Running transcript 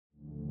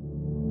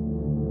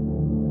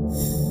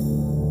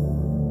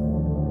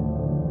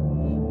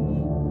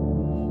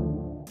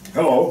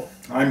Hello,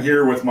 I'm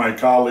here with my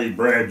colleague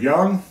Brad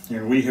Young,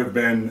 and we have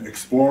been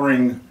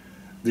exploring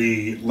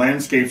the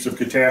landscapes of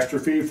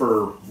catastrophe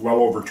for well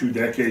over 2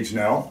 decades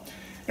now.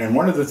 And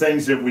one of the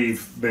things that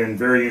we've been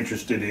very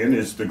interested in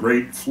is the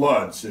great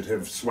floods that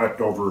have swept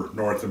over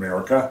North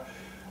America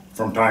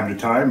from time to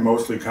time,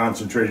 mostly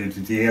concentrated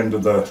at the end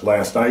of the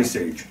last ice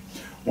age.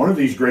 One of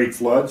these great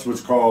floods was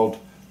called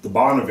the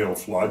Bonneville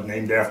flood,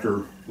 named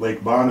after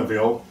Lake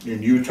Bonneville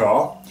in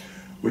Utah,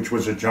 which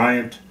was a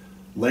giant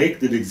lake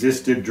that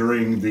existed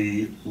during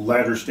the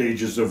latter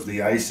stages of the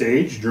Ice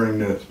Age,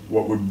 during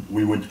what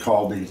we would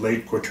call the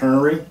Late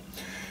Quaternary,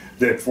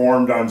 that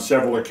formed on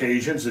several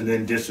occasions and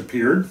then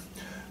disappeared.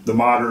 The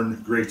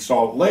modern Great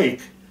Salt Lake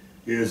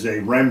is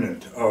a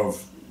remnant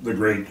of the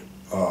Great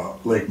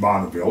Lake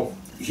Bonneville.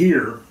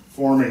 Here,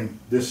 forming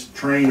this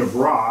train of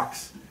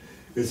rocks,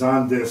 is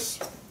on this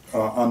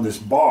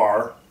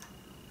bar,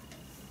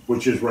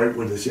 which is right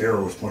where this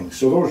arrow is pointing.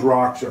 So those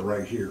rocks are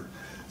right here.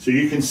 So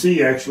you can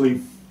see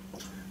actually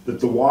that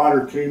the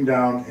water came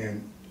down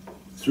and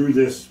through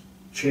this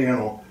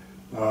channel,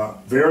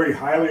 very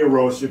highly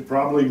erosive,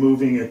 probably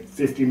moving at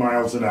 50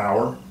 miles an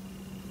hour,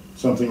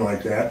 something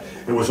like that.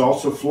 It was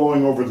also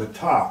flowing over the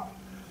top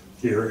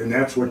here, and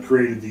that's what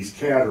created these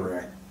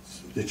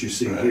cataracts that you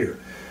see here.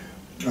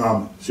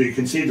 So you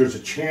can see there's a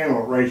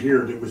channel right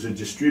here that was a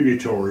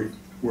distributary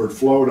where it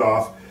flowed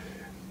off.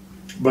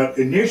 But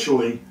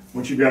initially,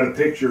 what you've got a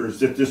picture is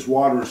that this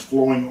water is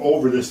flowing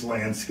over this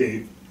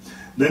landscape.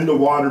 Then the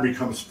water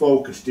becomes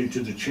focused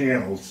into the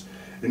channels,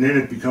 and then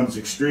it becomes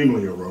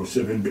extremely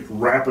erosive and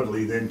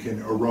rapidly then can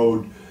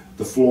erode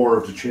the floor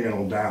of the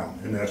channel down.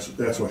 And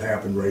that's what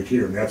happened right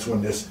here. And that's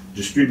when this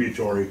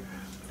distributary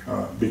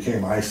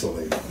became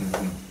isolated.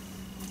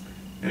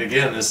 Mm-hmm. And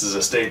again, this is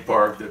a state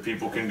park that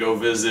people can go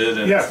visit,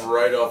 and yes, it's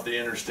right off the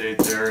interstate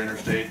there,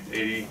 Interstate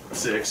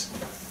 86.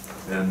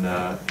 And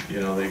you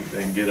know, they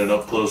can get an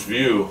up-close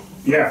view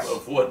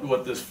of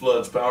what this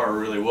flood's power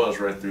really was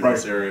right through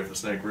this area of the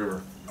Snake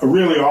River. A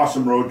really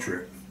awesome road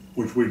trip,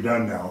 which we've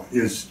done now,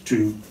 is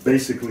to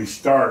basically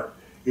start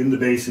in the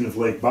basin of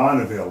Lake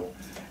Bonneville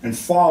and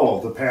follow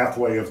the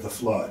pathway of the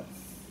flood.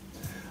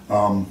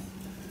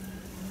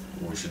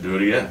 We should do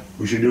it again.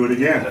 We should do it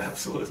again.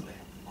 Absolutely.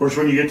 Of course,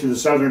 when you get to the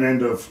southern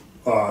end of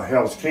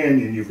Hell's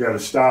Canyon, you've got to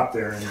stop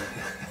there and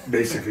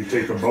basically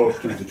take a boat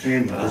through the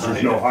canyon because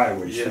there's no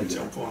highways through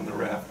there. Jump on the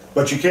raft.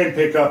 But you can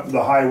pick up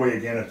the highway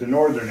again at the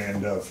northern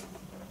end of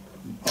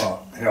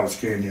Hell's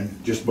Canyon,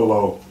 just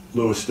below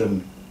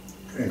Lewiston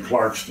and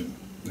Clarkston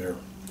there.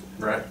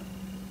 Right.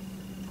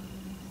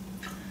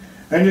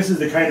 And this is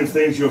the kind of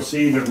things you'll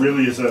see that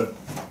really is a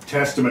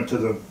testament to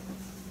the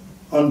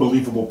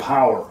unbelievable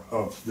power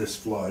of this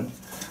flood.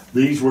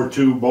 These were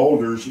 2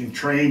 boulders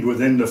entrained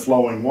within the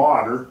flowing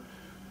water.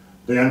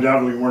 They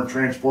undoubtedly weren't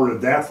transported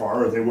that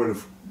far, or they would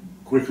have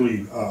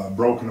quickly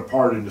broken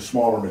apart into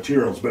smaller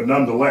materials, but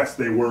nonetheless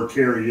they were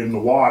carried in the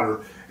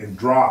water and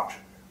dropped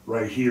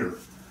right here.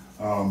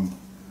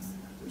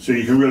 So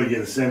you can really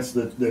get a sense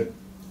that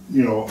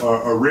you know,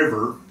 a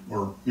river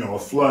or, you know, a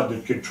flood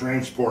that could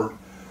transport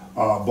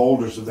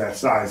boulders of that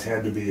size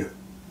had to be a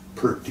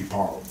pretty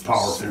powerful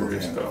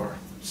serious event. Power.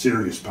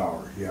 Serious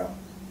power, yeah.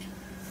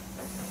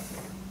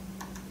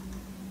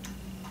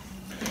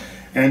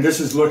 And this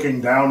is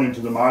looking down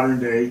into the modern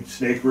day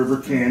Snake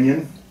River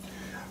Canyon.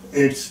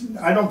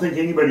 I don't think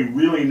anybody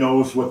really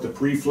knows what the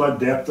pre-flood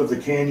depth of the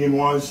canyon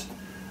was,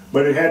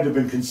 but it had to have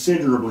been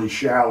considerably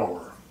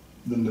shallower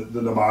than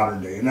the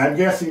modern day. And I'm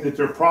guessing that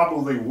there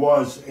probably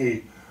was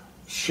a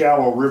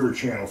shallow river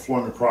channel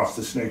flowing across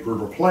the Snake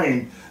River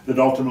Plain that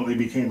ultimately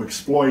became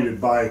exploited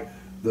by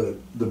the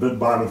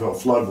Bonneville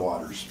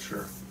floodwaters.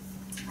 Sure.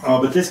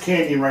 But this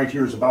canyon right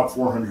here is about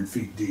 400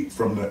 feet deep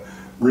from the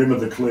rim of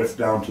the cliff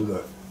down to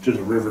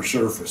the river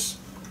surface.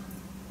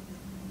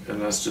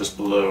 And that's just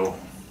below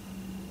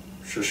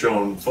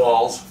Shoshone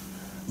Falls.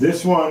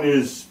 This one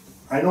is,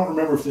 I don't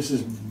remember if this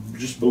is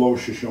just below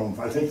Shoshone.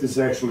 I think this is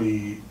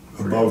actually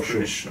above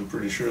Shoshone. I'm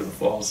pretty sure the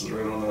falls is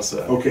right on that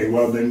side. Okay,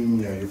 well then,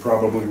 yeah, you're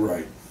probably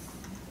right.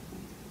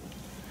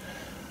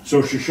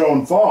 So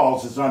Shoshone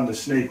Falls is on the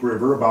Snake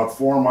River, about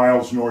 4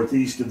 miles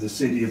northeast of the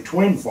city of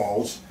Twin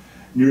Falls,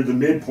 near the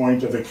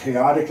midpoint of a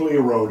chaotically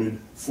eroded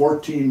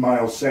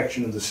 14-mile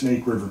section of the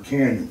Snake River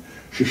Canyon.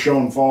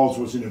 Shoshone Falls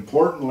was an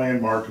important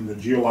landmark in the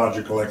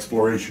geological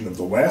exploration of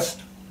the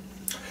West,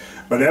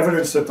 but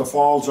evidence that the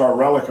falls are a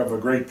relic of a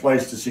great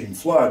Pleistocene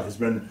flood has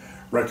been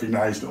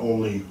recognized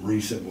only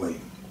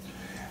recently.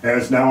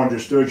 As now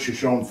understood,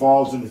 Shoshone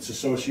Falls and its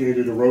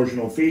associated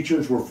erosional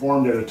features were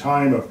formed at a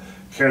time of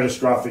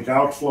catastrophic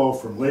outflow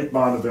from Lake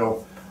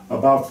Bonneville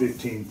about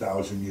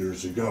 15,000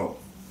 years ago.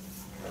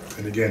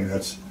 And again,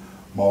 that's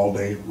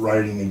Malday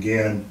writing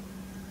again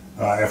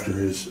after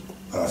his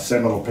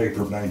seminal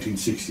paper of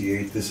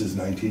 1968. This is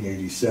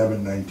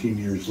 1987, 19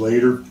 years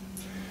later.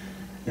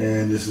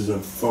 And this is a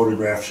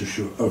photograph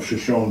of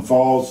Shoshone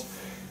Falls.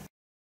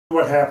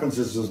 What happens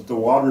is as the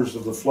waters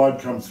of the flood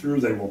come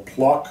through, they will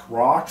pluck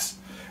rocks,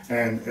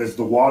 and as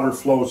the water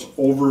flows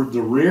over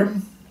the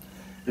rim,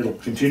 it'll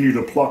continue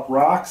to pluck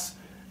rocks,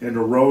 and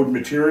erode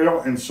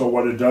material, and so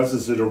what it does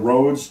is it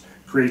erodes,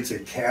 creates a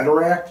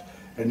cataract,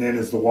 and then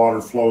as the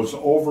water flows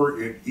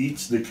over, it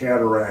eats the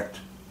cataract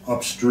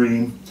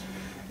upstream,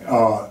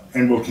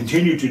 and will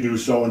continue to do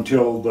so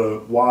until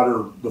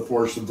the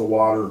force of the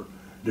water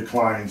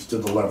declines to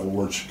the level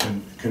which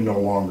can no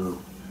longer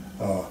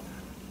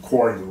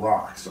quarry the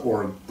rocks,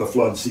 or the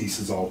flood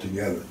ceases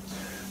altogether.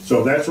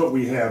 So that's what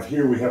we have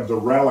here. We have the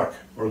relic,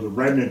 or the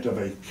remnant of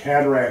a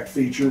cataract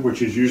feature,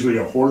 which is usually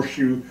a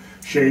horseshoe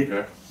shape,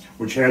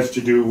 which has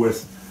to do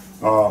with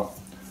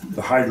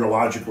the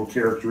hydrological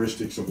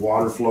characteristics of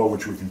water flow,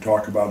 which we can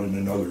talk about in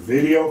another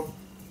video.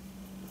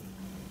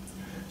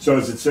 So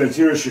as it says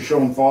here,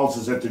 Shoshone Falls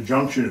is at the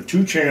junction of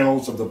two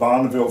channels of the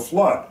Bonneville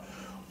flood,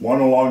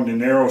 one along the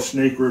narrow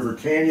Snake River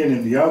Canyon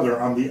and the other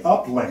on the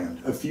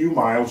upland a few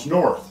miles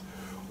north.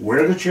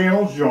 Where the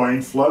channels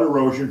joined, flood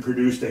erosion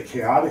produced a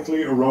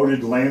chaotically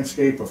eroded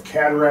landscape of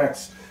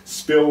cataracts,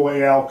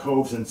 spillway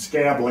alcoves, and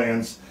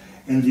scablands,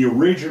 and the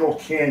original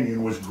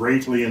canyon was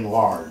greatly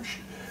enlarged.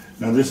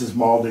 Now this is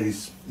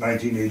Maldy's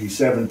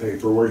 1987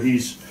 paper, where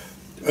he's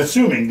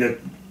assuming that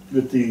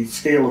the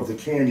scale of the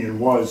canyon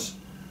was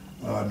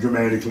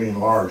dramatically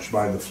enlarged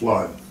by the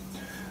flood.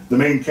 The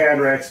main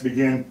cataracts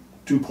begin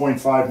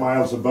 2.5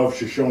 miles above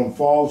Shoshone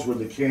Falls, where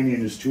the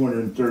canyon is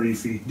 230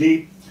 feet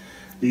deep.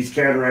 These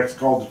cataracts,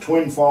 called the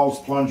Twin Falls,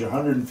 plunge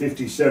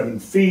 157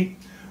 feet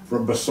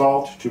from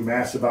basalt to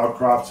massive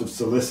outcrops of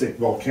silicic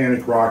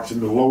volcanic rocks in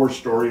the lower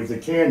story of the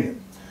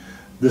canyon.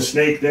 The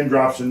Snake then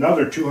drops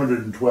another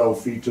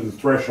 212 feet to the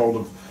threshold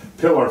of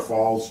Pillar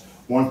Falls,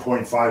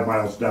 1.5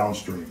 miles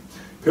downstream.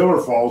 Pillar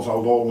Falls,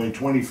 although only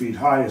 20 feet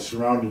high, is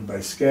surrounded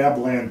by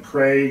scabland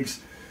crags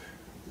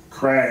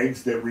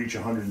that reach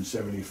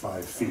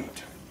 175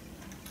 feet.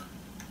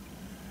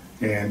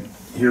 And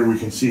here we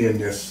can see in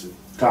this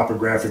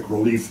topographic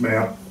relief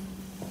map,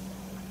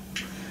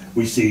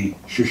 we see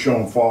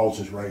Shoshone Falls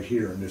is right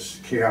here in this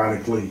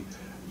chaotic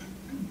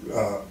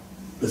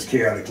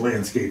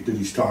landscape that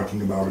he's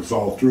talking about is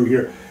all through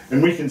here.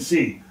 And we can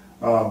see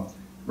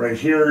right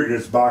here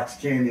is Box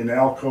Canyon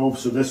Alcove.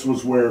 So this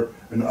was where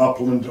an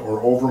upland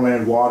or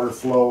overland water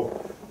flow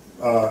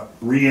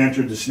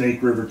re-entered the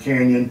Snake River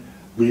Canyon,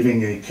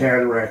 leaving a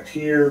cataract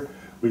here.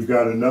 We've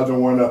got another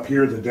one up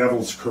here, the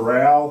Devil's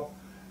Corral,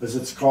 as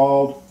it's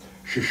called.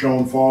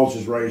 Shoshone Falls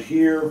is right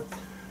here.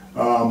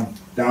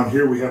 Down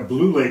here we have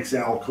Blue Lake's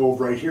Alcove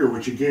right here,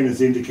 which again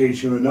is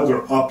indication of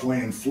another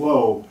upland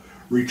flow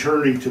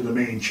returning to the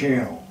main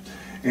channel,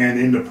 and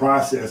in the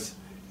process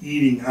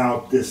eating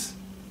out this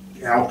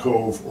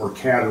alcove or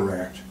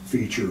cataract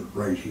feature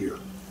right here.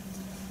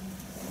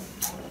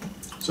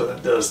 So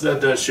that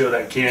does show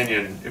that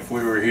canyon. If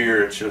we were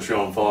here at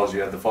Shoshone Falls,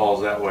 you had the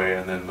falls that way,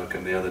 and then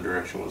looking the other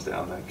direction was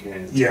down that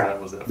canyon. So yeah,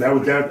 that was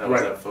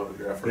that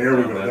photograph. Right there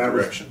we go. That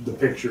direction. Was the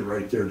picture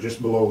right there,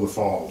 just below the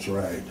falls,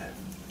 right?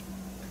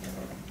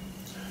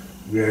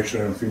 We actually,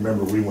 I don't know if you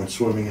remember, we went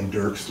swimming in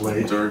Dirk's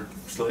Lake.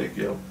 Dirk's Lake,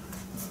 yep.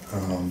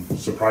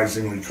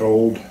 Surprisingly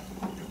cold.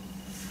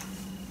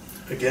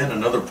 Again,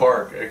 another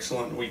park.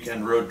 Excellent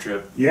weekend road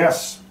trip.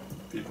 Yes.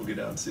 People get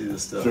out and see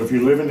this stuff. So if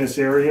you live in this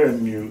area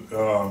and you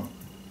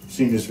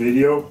seen this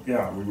video,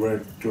 yeah, we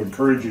would to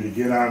encourage you to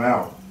get on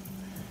out.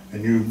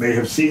 And you may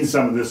have seen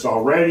some of this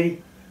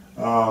already,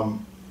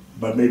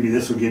 but maybe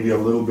this will give you a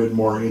little bit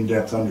more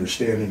in-depth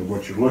understanding of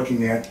what you're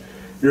looking at.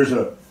 Here's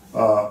a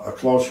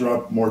closer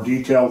up, more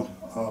detailed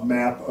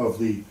map of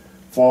the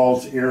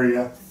falls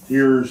area.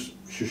 Here's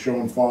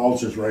Shoshone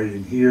Falls is right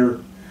in here,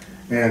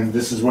 and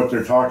this is what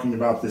they're talking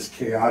about, this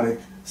chaotic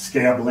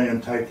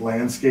scabland type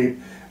landscape.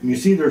 And you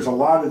see there's a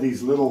lot of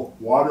these little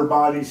water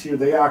bodies here.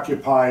 They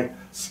occupy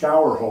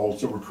scour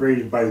holes that were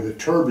created by the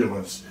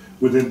turbulence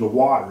within the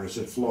water as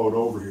it flowed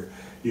over here.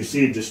 You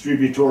see a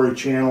distributory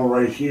channel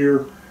right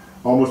here.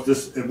 Almost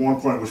this at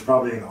one point was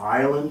probably an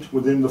island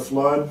within the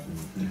flood.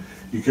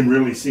 You can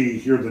really see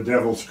here the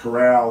Devil's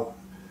Corral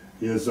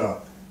is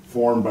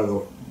formed by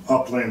the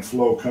upland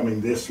flow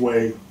coming this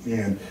way,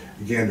 and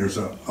again there's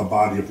a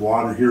body of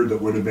water here that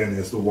would have been,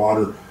 as the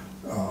water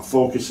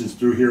focuses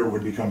through here, it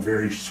would become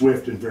very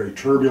swift and very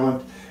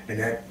turbulent, and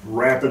that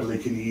rapidly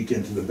can eat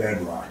into the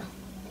bedrock.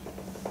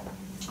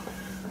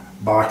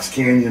 Box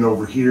Canyon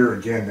over here,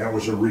 again that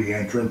was a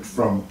re-entrant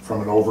from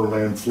an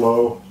overland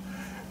flow.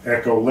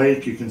 Echo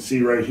Lake, you can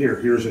see right here,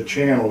 here's a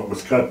channel that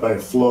was cut by a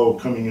flow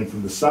coming in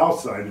from the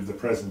south side of the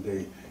present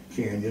day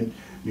canyon.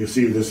 You'll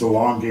see this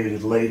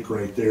elongated lake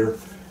right there,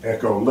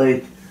 Echo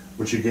Lake,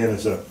 which again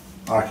is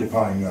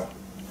occupying an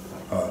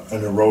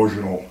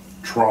erosional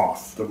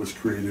trough that was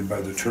created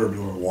by the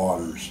turbulent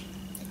waters.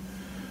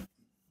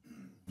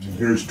 And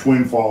here's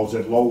Twin Falls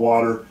at low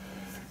water.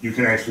 You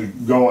can actually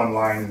go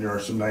online and there are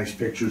some nice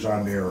pictures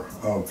on there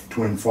of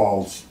Twin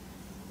Falls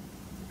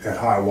at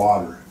high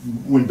water,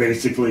 when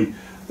basically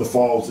the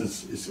falls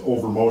is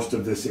over most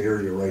of this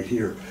area right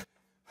here.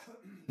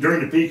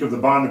 During the peak of the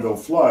Bonneville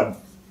flood,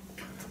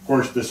 of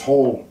course, this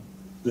whole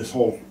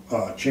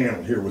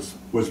channel here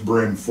was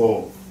brim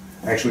full,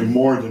 actually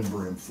more than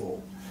brim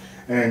full.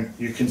 And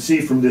you can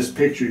see from this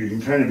picture, you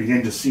can kind of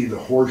begin to see the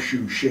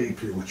horseshoe shape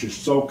here, which is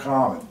so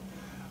common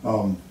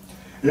And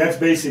that's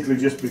basically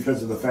just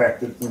because of the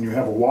fact that when you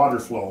have a water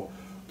flow,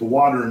 the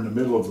water in the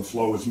middle of the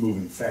flow is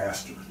moving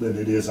faster than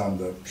it is on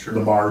the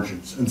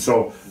margins. And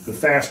so the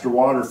faster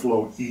water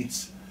flow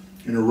eats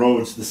and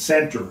erodes the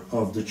center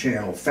of the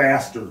channel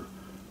faster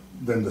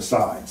than the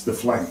sides, the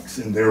flanks,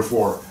 and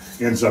therefore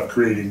ends up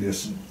creating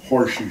this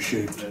horseshoe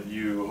shaped. That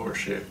U horse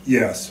shape.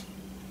 Yes.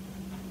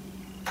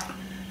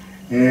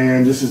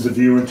 And this is the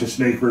view into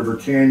Snake River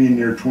Canyon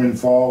near Twin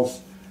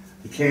Falls.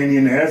 The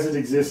canyon as it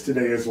exists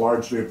today is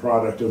largely a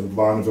product of the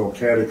Bonneville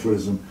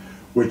cataclysm,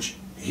 which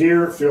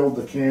here filled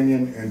the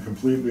canyon and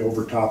completely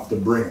overtopped the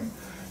brim.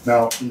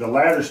 Now, in the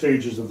latter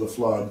stages of the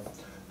flood,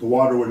 the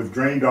water would have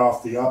drained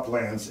off the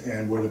uplands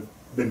and would have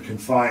been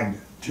confined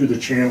to the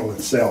channel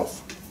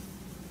itself.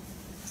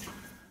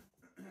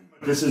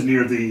 This is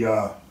near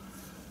the,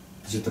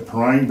 is it the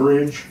Perrine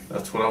Bridge?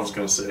 That's what I was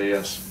going to say,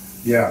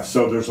 yes. Yeah,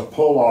 so there's a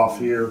pull off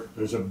here.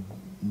 There's a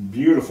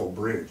beautiful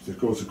bridge that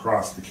goes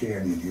across the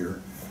canyon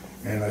here.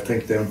 And I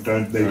think they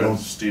don't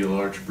Steel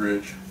Arch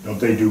Bridge. Don't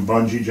they do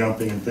bungee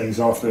jumping and things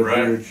off that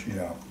bridge?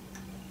 Yeah.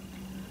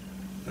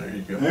 There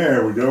you go.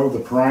 There we go, the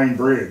Perrine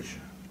Bridge.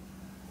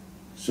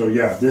 So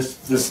yeah,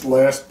 this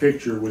last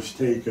picture was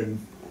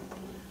taken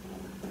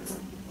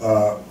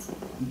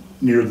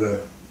near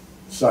the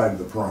side of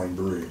the Perrine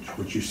Bridge,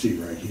 which you see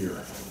right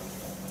here.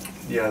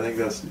 Yeah, I think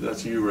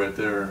that's you right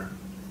there.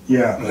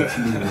 Yeah, that's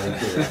me right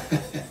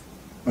there.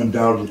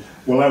 Undoubtedly.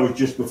 Well, that was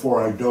just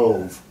before I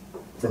dove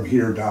from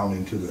here down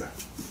into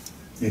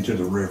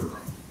the river.